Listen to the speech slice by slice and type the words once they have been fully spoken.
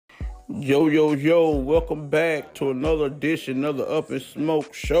Yo, yo, yo, welcome back to another edition of the Up and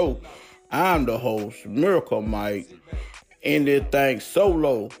Smoke Show. I'm the host, Miracle Mike, in this thing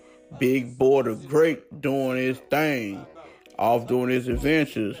solo. Big boy the great doing his thing, off doing his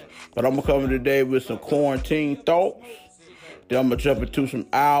adventures. But I'm going to come today with some quarantine thoughts. Then I'm going to jump into some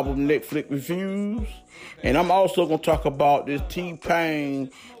album Netflix reviews. And I'm also going to talk about this T-Pain,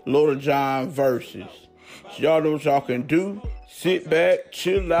 Lil Jon versus. So y'all know what y'all can do. Sit back,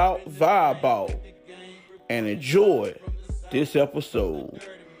 chill out, vibe out, and enjoy this episode.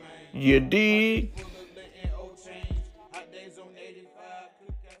 You dig?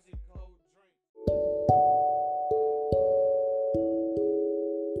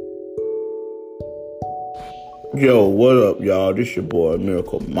 Yo, what up, y'all? This your boy,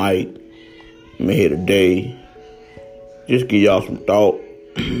 Miracle Mike. I'm here today. Just give y'all some thought.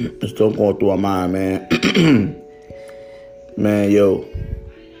 It's still going through my mind, man. Man, yo,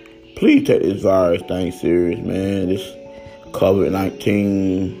 please take this virus thing serious, man. This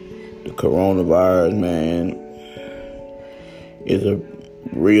COVID-19, the coronavirus, man, is a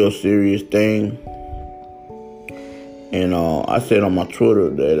real serious thing. And I said on my Twitter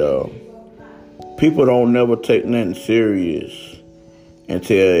that people don't never take nothing serious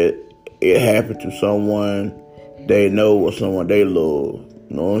until it happened to someone they know or someone they love.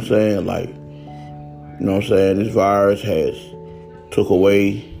 You know what I'm saying? Like, you know what I'm saying? This virus has took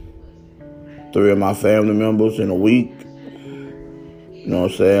away 3 of my family members in a week. You know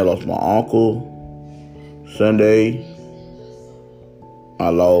what I'm saying? I lost my uncle Sunday. I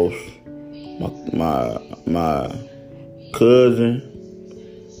lost my cousin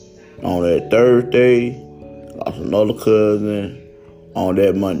on that Thursday. Lost another cousin on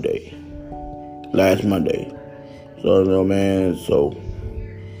that Monday. Last Monday. So, you know, man, so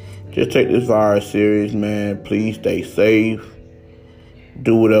just take this virus serious, man. Please stay safe.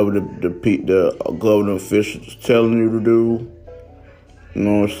 Do whatever the government officials is telling you to do. You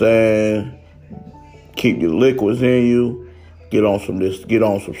know what I'm saying? Keep your liquids in you. Get on some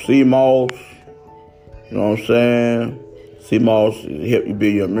sea moss. You know what I'm saying? Sea moss help you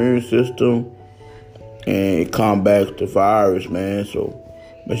build your immune system and it combats the virus, man. So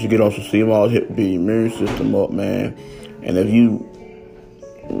make sure you get on some sea moss, help build your immune system up, man. And if you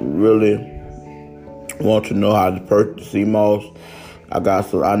really want to know how to purchase sea moss, I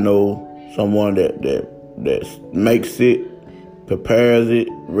know someone that makes it, prepares it,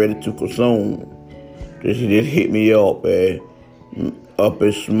 ready to consume. Just hit me up at Up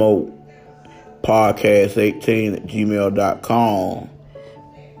and Smoke Podcast18 at gmail.com.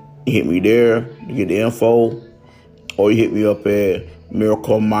 You hit me there to get the info, or you hit me up at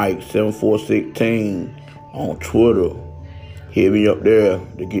Miracle Mike 7416 on Twitter. Hit me up there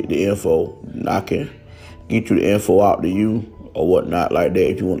to get the info. And I can get you the info out to you or whatnot like that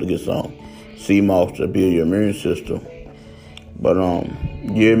if you want to get some sea moss to build your immune system. But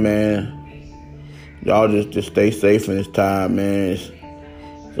yeah, man, y'all just stay safe in this time, man. It's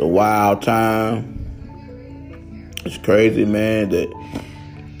a wild time. It's crazy, man, that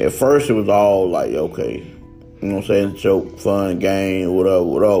at first it was all like, okay, you know what I'm saying, joke, fun, game,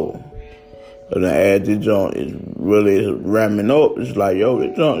 whatever. And then as this junk is really ramming up, it's like, yo,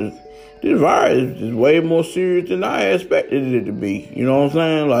 this virus is way more serious than I expected it to be. You know what I'm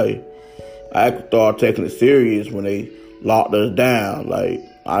saying? Like, I started taking it serious when they locked us down. Like,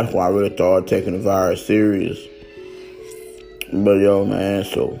 that's why I really started taking the virus serious. But, yo, man,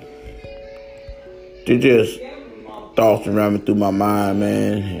 so they just thoughts ramming through my mind,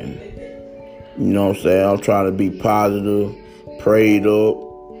 man. And, you know what I'm saying? I'm trying to be positive, prayed up.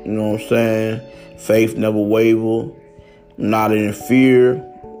 You know what I'm saying? Faith never waver. I'm not in fear.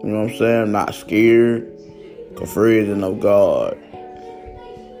 You know what I'm saying? I'm not scared. Because fear isn't of God.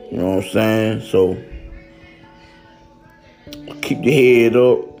 You know what I'm saying? So, keep your head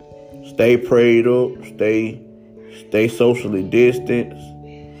up. Stay prayed up. Stay socially distanced.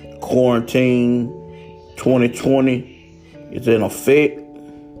 Quarantine 2020 is in effect.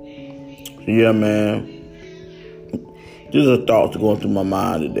 So, yeah, man. These are thoughts going through my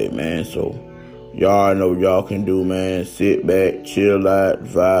mind today, man. So, y'all know what y'all can do, man. Sit back, chill out,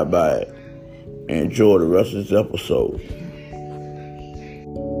 vibe out, and enjoy the rest of this episode.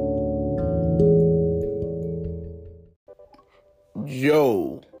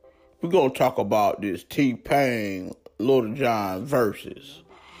 Yo, we're going to talk about this T-Pain, Lil Jon versus.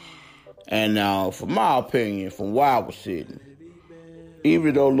 And now, from my opinion, from where I was sitting,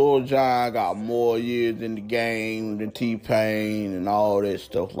 even though Lil Jon got more years in the game than T-Pain and all that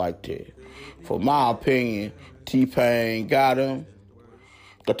stuff like that, for my opinion, T-Pain got him.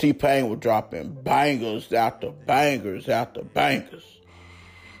 Because T-Pain was dropping bangers after bangers after bangers.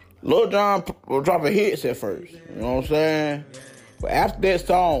 Lil Jon was dropping hits at first. You know what I'm saying? But after that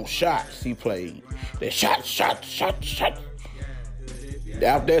song, Shots, he played. The shots. After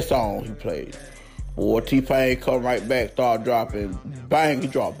that song, he played. Boy, T-Pain come right back, start dropping. Bang, he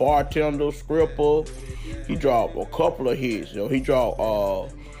dropped Bartender, Scripper. He dropped a couple of hits. He dropped All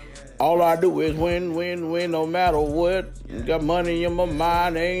I Do Is Win, no matter what. Got money in my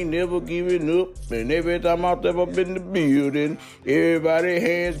mind, ain't never giving up. And every time I step up in the building, everybody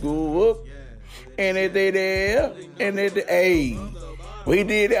hands go up. And if they there, and if they, hey. Well, he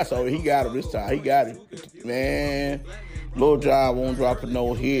did that, so he got him this time. He got him. Man, Lil Jon won't dropping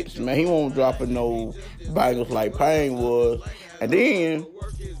no hits, man. He won't dropping no bangers like Pain was. And then,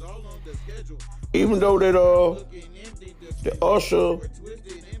 even though that the Usher,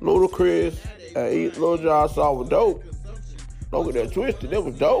 Ludacris, and Lil Jon song was dope. Don't get that twisted. That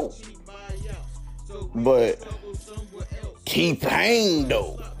was dope. But T-Pain,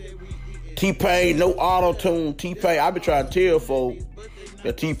 though. T-Pain, no auto-tune. T-Pain, I been trying to tell folks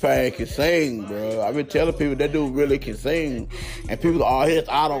that T-Pain can sing, bro. I've been telling people that dude really can sing. And people are, his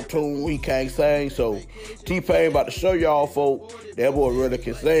auto-tune, he can't sing. So T-Pain about to show y'all folks that boy really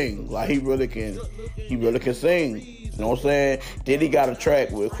can sing. Like, he really can sing. You know what I'm saying? Then he got a track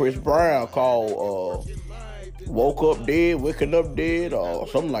with Chris Brown called Woke Up Dead, Waking Up Dead, or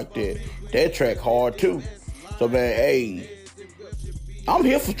something like that. That track hard too. So man, hey, I'm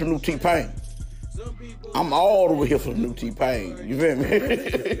here for some new T-Pain. I'm all the way here for some new T-Pain. You feel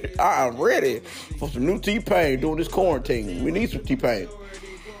me? I'm ready for some new T-Pain during this quarantine. We need some T-Pain.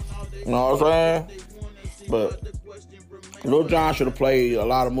 You know what I'm saying? But Lil Jon should have played a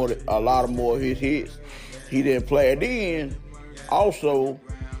lot more of his hits. He didn't play. And then also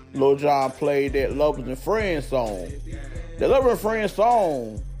Lil Jon played that Lovers and Friends song. The Lovers and Friends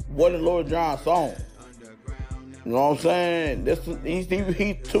song wasn't Lil Jon's song. You know what I'm saying?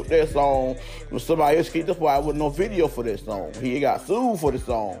 He took that song from somebody else. That's why there wasn't no video for that song. He got sued for the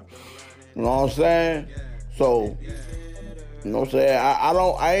song. You know what I'm saying? So, you know what I'm saying?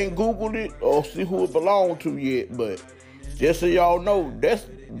 I ain't Googled it or see who it belonged to yet, but just so y'all know,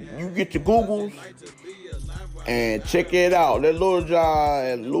 you get your Googles and check it out. That Lil Jon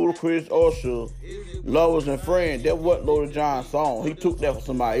and Ludacris Usher, Lovers and Friends, that wasn't Lil Jon's song. He took that from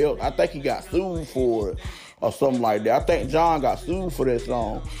somebody else. I think he got sued for it or something like that. I think John got sued for that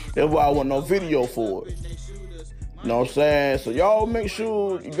song. That's why I want no video for it. You know what I'm saying? So y'all make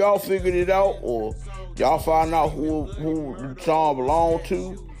sure y'all figured it out, or y'all find out who the song belonged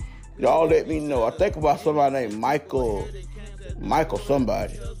to. Y'all let me know. I think about somebody named Michael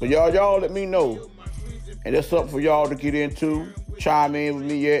somebody. But y'all let me know. And that's something for y'all to get into. Chime in with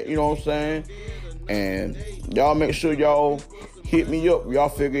me yet, you know what I'm saying? And y'all make sure y'all hit me up. Y'all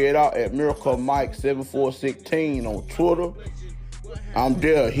figure it out at Miracle Mike 7416 on Twitter. I'm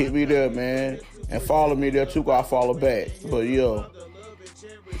there. Hit me there, man. And follow me there too, cause I follow back. But yeah,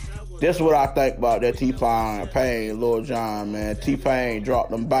 that's what I think about that T-Pain, Lil Jon, man. T-Pain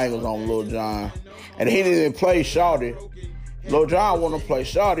dropped them bangers on Lil Jon. And he didn't even play Shawty. Lil Jon wanted to play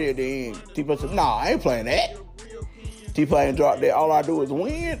Shawty at the end. T-Pain said, nah, I ain't playing that. T-Pain dropped that All I Do Is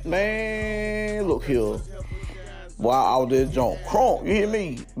Win. Man, look here. While I was there, John Crunk, you hear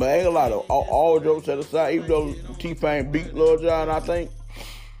me? But ain't a lot of all jokes to the side, even though T-Pain beat Lil Jon, I think.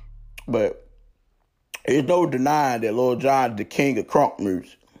 But there's no denying that Lil Jon is the king of crunk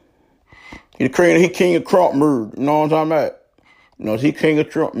music. He king of crunk music. You know what I'm talking about? You know, he king of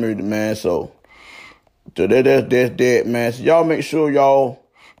crunk music, man. So that's that, man. So y'all make sure y'all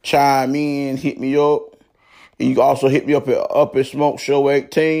chime in, hit me up. You can also hit me up at Smoke Show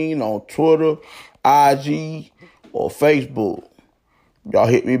 18 on Twitter, IG, or Facebook. Y'all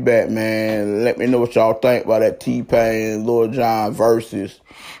hit me back, man. Let me know what y'all think about that T-Pain and Lil Jon versus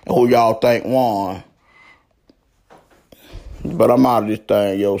and who y'all think won. But I'm out of this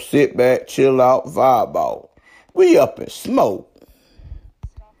thing, yo. Sit back, chill out, vibe out. We up in smoke.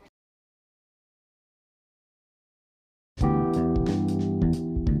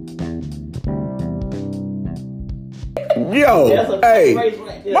 Yo,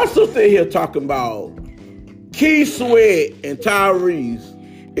 hey, my sister here talking about Key Sweat and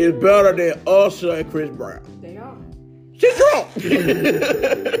Tyrese is better than Usher and Chris Brown. They are. She's drunk.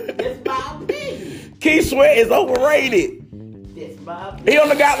 That's my opinion. Key Sweat is overrated. That's my opinion. He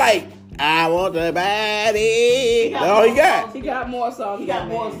only got like, I want the body. That's all he got. He got more songs. He got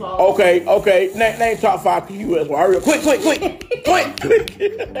more songs. Okay. Name top 5 US. Hurry up. Quick.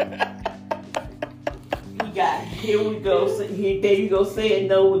 He got, here we go. There you go. Say it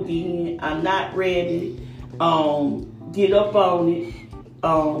no again. I'm not ready. Get up on it.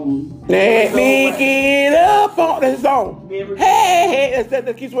 Let me get up on this song. Hey,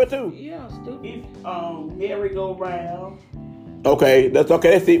 that's Keith Sweat too. Yeah, stupid. Merry-go-round. Okay, that's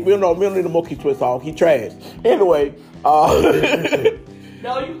okay. That's it. We don't need no more Keith Sweat song. He trash. Anyway,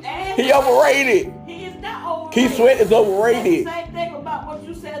 No, you asked. he overrated. He is not overrated. Keith Sweat is overrated. That's the same thing about what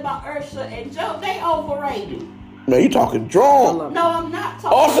you said about Ursula and Joe. They overrated. Man, you talking drunk. No, I'm not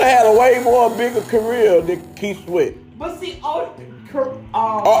talking. Also had a way more bigger career than Keith Sweat. But see, Keith Sweat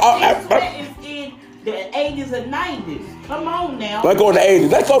is in the 80s and 90s. Come on now. Let's go to the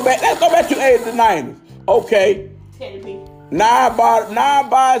 80s. Let's go back to the 80s and 90s. Okay. Tell me.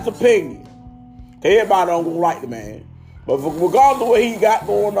 Non-biased opinion. Everybody don't gonna like the man. But regardless of what he got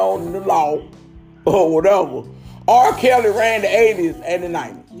going on in the law or whatever, R. Kelly ran the 80s and the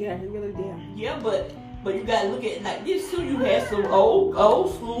 90s. Yeah, he really did. Yeah, but you gotta look at it like this too. You had some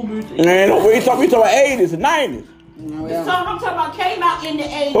old school music. Man, we talking about 80s and 90s. No, the song I'm talking about came out in the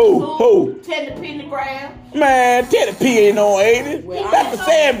 80s. Who? Teddy Pendergrass. Man, Teddy P ain't on 80s. Well, that's the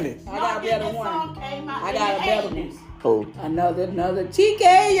 70s. I got a better one. I got a better one. Oh. Another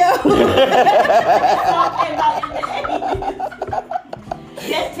TKO. That song came out in the 80s.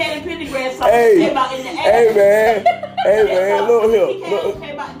 That's Teddy Pendergrass song came out in the 80s. Hey man, look here. TKO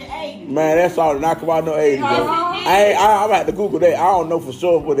came out in the 80s. Man, that song did not come out in the 80s. I'm gonna have to Google that. I don't know for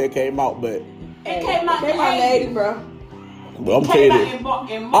sure where that came out, but it came out in the 80s, bro. But I'm telling you this.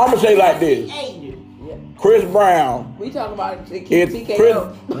 I'm gonna say it like this. Chris Brown. We talking about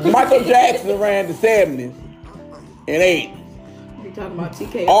TKO. Michael Jackson ran the 70s and 80s. We talking about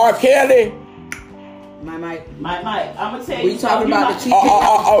TKO. R. Kelly. Mike. I'm gonna tell you. We talking about the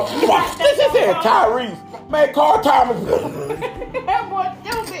TKO. This is it, Tyrese. Man, Carl Thomas. That boy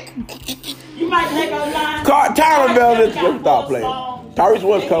stupid. You might let go line. Carl Thomas Bell. Stop playing. Tyrese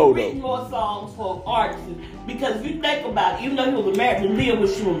was cold though. More songs for artists because if you think about it, even though he was married to Leah when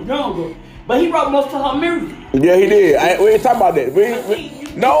she was younger, but he wrote most of her music. Yeah, he did. We ain't talking about that.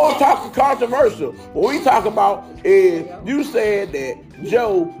 No talking controversial. What we talk about is you said that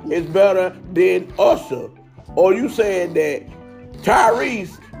Joe is better than Usher, or you said that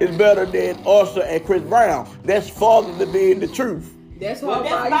Tyrese is better than Usher and Chris Brown. That's farther than being the truth. That's my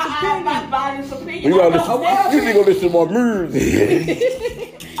biased opinion. You need to go listen to more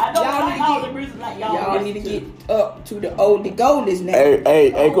music. I don't like all the music like y'all. Y'all need to get up to the oldie goldies now.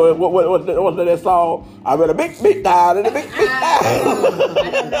 Hey, what's that song? I'm in a big time and a big time. I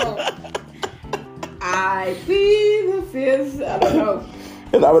don't know. I plead the fifth. I don't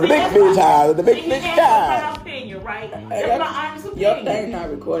know. I'm in a big time and a big time. That's my opinion, right? That's my honest opinion. Your thing's not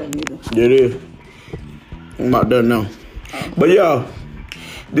recording either. It is. I'm not done now. But yeah,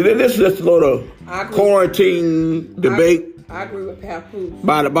 this is just a little quarantine debate. I agree with Papoose.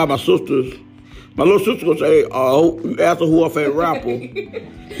 By my sisters. My little sister gonna say, you ask her who her favorite rapper.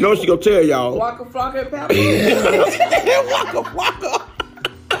 You know what she gonna tell y'all? Waka Flocka and Papoose. Waka Flocka.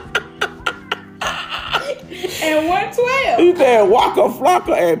 And 112. You said Waka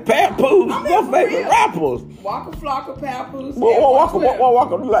Flocka and Papoose. Your favorite rappers. Waka Flocka, Papoose. Waka,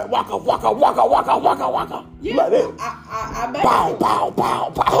 like Waka. Yes, like that. I bet.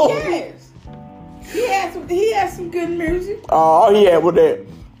 Pow. Yes. He had some good music. Oh, he had with that.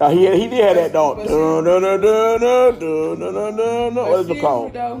 He did have that dog. What is it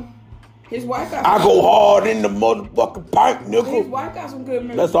called? His wife got. I go hard in the motherfucking pipe, nigga. His wife got some good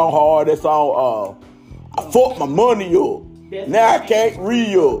music. That's all hard. That's all. I fucked my money up. Now I can't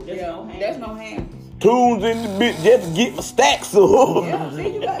re-up. There's no hands. Tunes in the bitch just to get my stacks up. Yeah,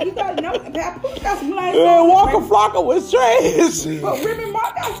 see, you got to know. Papoose got some nice songs. Waka Flocka was trash. But Remy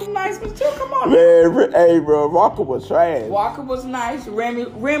Mark got some nice ones too. Come on. Man, hey, bro, Waka was trash. Waka was nice. Remy.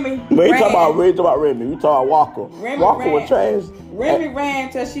 We ain't talking about Remy. We talking about Waka. Waka was trash. Remy ran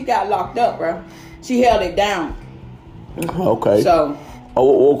till she got locked up, bro. She held it down. Okay. So.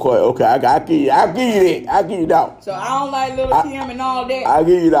 Okay. I give you that. I give you that. So I don't like Lil Kim and all that. I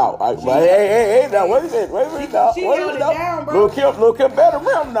give you that. But hey, now wait a minute now. She held it down, bro. Lil Kim better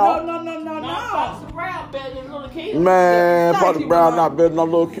than him now. No. Foxy Brown better than Lil Kim. Man, Foxy Brown not better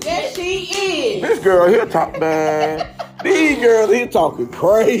than Lil Kim. Yes, she is. This girl here talk, man. These girls here talking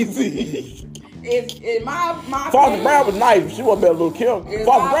crazy. It's my Foxy Brown was nice, but she wasn't better than Lil Kim.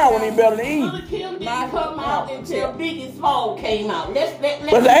 Foxy Brown wasn't even better than Eve. Lil Kim didn't come out until Biggie Small came out. That's the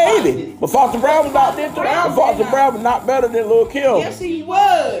 80s. But Foxy Brown was out there too. Foxy Brown was not better than Lil Kim. Yes, he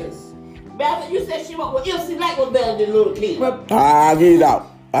was. You said she was. Well, Ilse Light was better than Lil Kim. I give it out.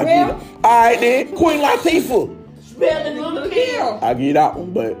 All right then, Queen Latifah. Better than Lil Kim. I give that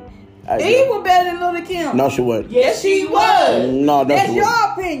one, but Eve was better than Lil Kim. No, she wasn't. Yes, she was. No, that's your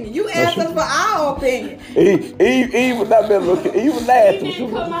opinion. You asked us for our opinion. Eve was not better than Lil Kim. Eve was nasty. She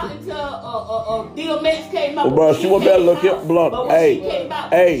didn't come out until DMX came out. Bro, she was better than Lil Kim. Blunt.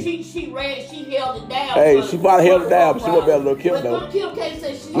 Hey, she ran, she held it down. Hey, she probably held it down, but she was better than Lil Kim though. Lil Kim can't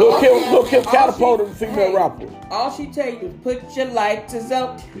say she. Lil Kim catapulted the female rapper. All she tell you is put your lighters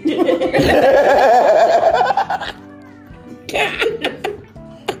up.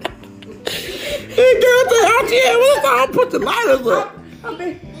 Hey, girl, put the lighters up. I'm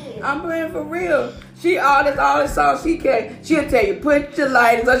being for real. She all this songs she'll tell you put your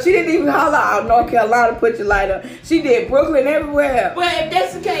lighters up. She didn't even holler out North Carolina put your light up. She did Brooklyn everywhere. But if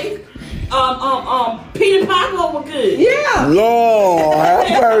that's the case, Peter Pablo was good. Yeah. Lord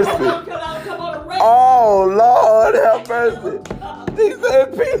have mercy. Oh Lord have mercy. She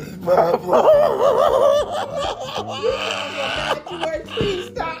said Peter Pablo. Please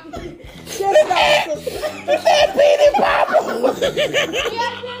stop. She said Peter Pablo.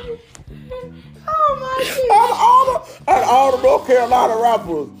 Oh my God. Out of all the North Carolina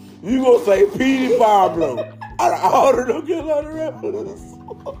rappers, you gonna say Petey Pablo. Out of all the North Carolina rappers.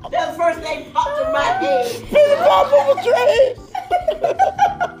 That's the first thing popped in my head. Petey Pablo was trash.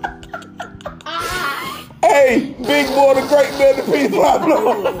 Hey, Big Boy, the great man, the Petey Pablo.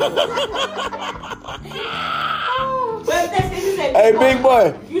 Hey, Big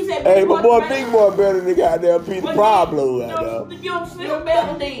Boy. Hey, my boy, Big Boy better than the goddamn Petey Pablo right now. Young Slim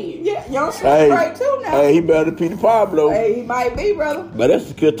better than. Yeah, Young Slim right too now. Hey, he better than Petey Pablo. Hey, he might be, brother. But that's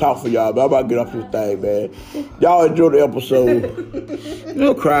a good talk for y'all, man. I'm about to get off this thing, man. Y'all enjoy the episode.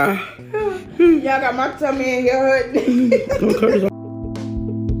 Don't cry. Y'all got my tummy in here hurting. Don't cry.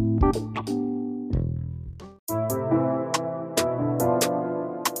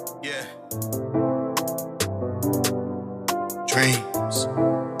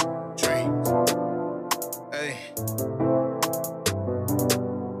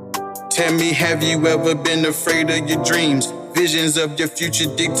 Tell me, have you ever been afraid of your dreams? Visions of your future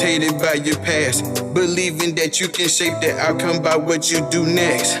dictated by your past. Believing that you can shape the outcome by what you do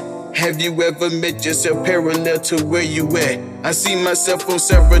next. Have you ever met yourself parallel to where you at? I see myself on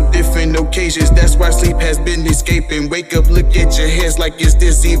several different occasions. That's why sleep has been escaping. Wake up, look at your heads like, is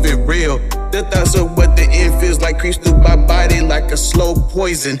this even real? The thoughts of what the end feels like creeps through my body like a slow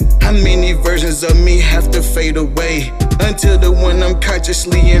poison. How many versions of me have to fade away until the one I'm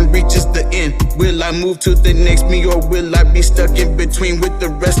consciously in reaches the end? Will I move to the next me, or will I be stuck in between with the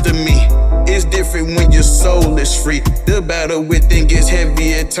rest of me? It's different when your soul is free. The battle within gets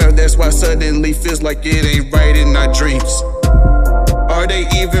heavy at times. That's why suddenly feels like it ain't right in our dreams. Are they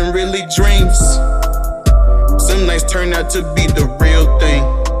even really dreams? Some nights turn out to be the real thing.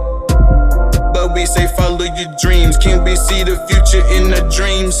 But we say follow your dreams. Can we see the future in the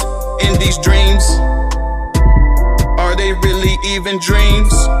dreams? In these dreams, are they really even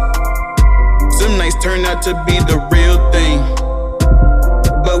dreams? Some nights turn out to be the real thing.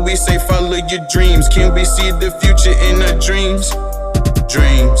 But we say follow your dreams. Can we see the future in the dreams?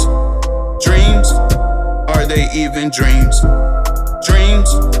 Dreams, dreams, are they even dreams? Dreams,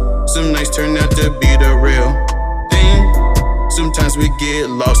 some nights turn out to be the real thing. Sometimes we get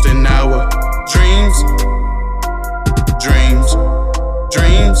lost in our dreams. Dreams,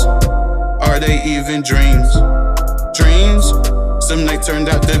 dreams, are they even dreams? Dreams, some nights turned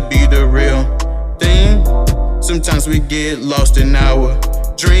out to be the real thing. Sometimes we get lost in our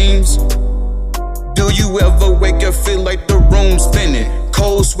dreams. Do you ever wake up, feel like the room's spinning?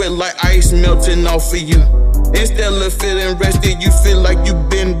 Cold sweat like ice melting off of you. Instead of feeling rested, you feel like you've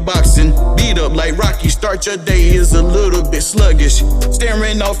been boxing. Beat up like Rocky, start your day is a little bit sluggish.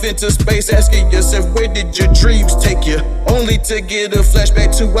 Staring off into space, asking yourself, where did your dreams take you? Only to get a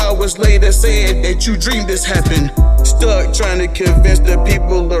flashback 2 hours later, saying that you dreamed this happened. Stuck trying to convince the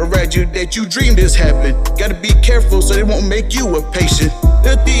people around you that you dreamed this happened. Gotta be careful so they won't make you a patient.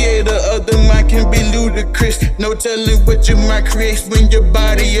 The theater of the mind can be ludicrous. No telling what your mind creates when your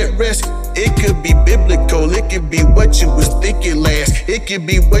body at rest. It could be biblical, it could be what you was thinking last. It could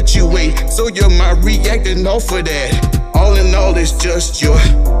be what you ate, so your mind reacting off of that. All in all, it's just your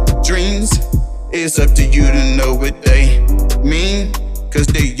dreams. It's up to you to know what they mean, cause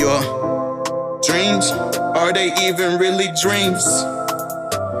they your dreams. Are they even really dreams?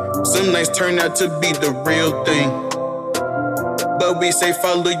 Some nights turn out to be the real thing. But we say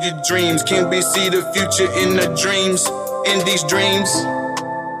follow your dreams. Can we see the future in the dreams? In these dreams,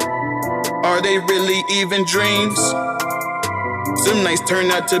 are they really even dreams? Some nights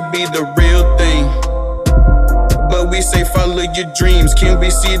turn out to be the real thing. But we say follow your dreams. Can we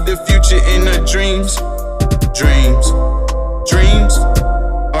see the future in the dreams? Dreams, dreams,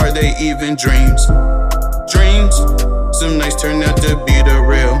 are they they even dreams? Dreams, some nights turn out to be the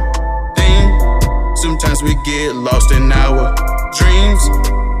real thing. Sometimes we get lost in our dreams.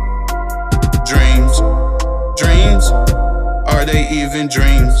 Dreams, dreams, are they even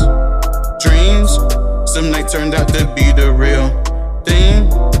dreams? Dreams, some nights turned out to be the real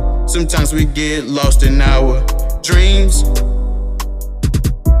thing. Sometimes we get lost in our dreams.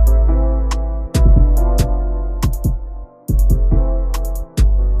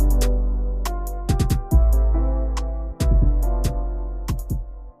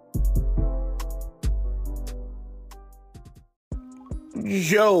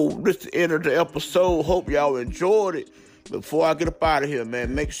 Yo, this is the end of the episode. Hope y'all enjoyed it. Before I get up out of here,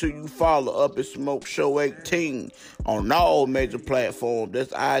 man, make sure you follow Up and Smoke Show 18 on all major platforms.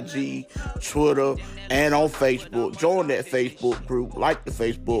 That's IG, Twitter, and on Facebook. Join that Facebook group. Like the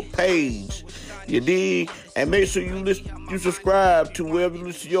Facebook page. You dig? And make sure you subscribe to wherever you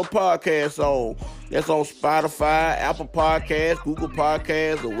listen to your podcast on. That's on Spotify, Apple Podcasts, Google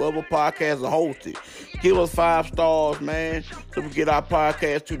Podcasts, or wherever podcasts are hosted. Give us 5 stars, man, so we get our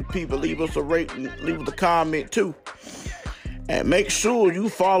podcast to the people. Leave us a rating, leave us a comment, too. And make sure you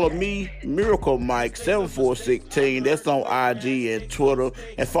follow me, Miracle Mike 7416. That's on IG and Twitter.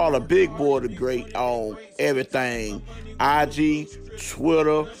 And follow Big Boy the Great on everything. IG,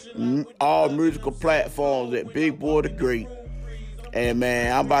 Twitter, all musical platforms at Big Boy the Great. And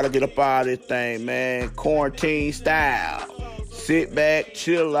man, I'm about to get up out of this thing, man. Quarantine style. Sit back,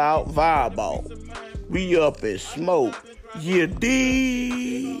 chill out, vibe off. We up and smoke. You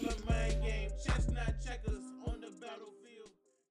dig?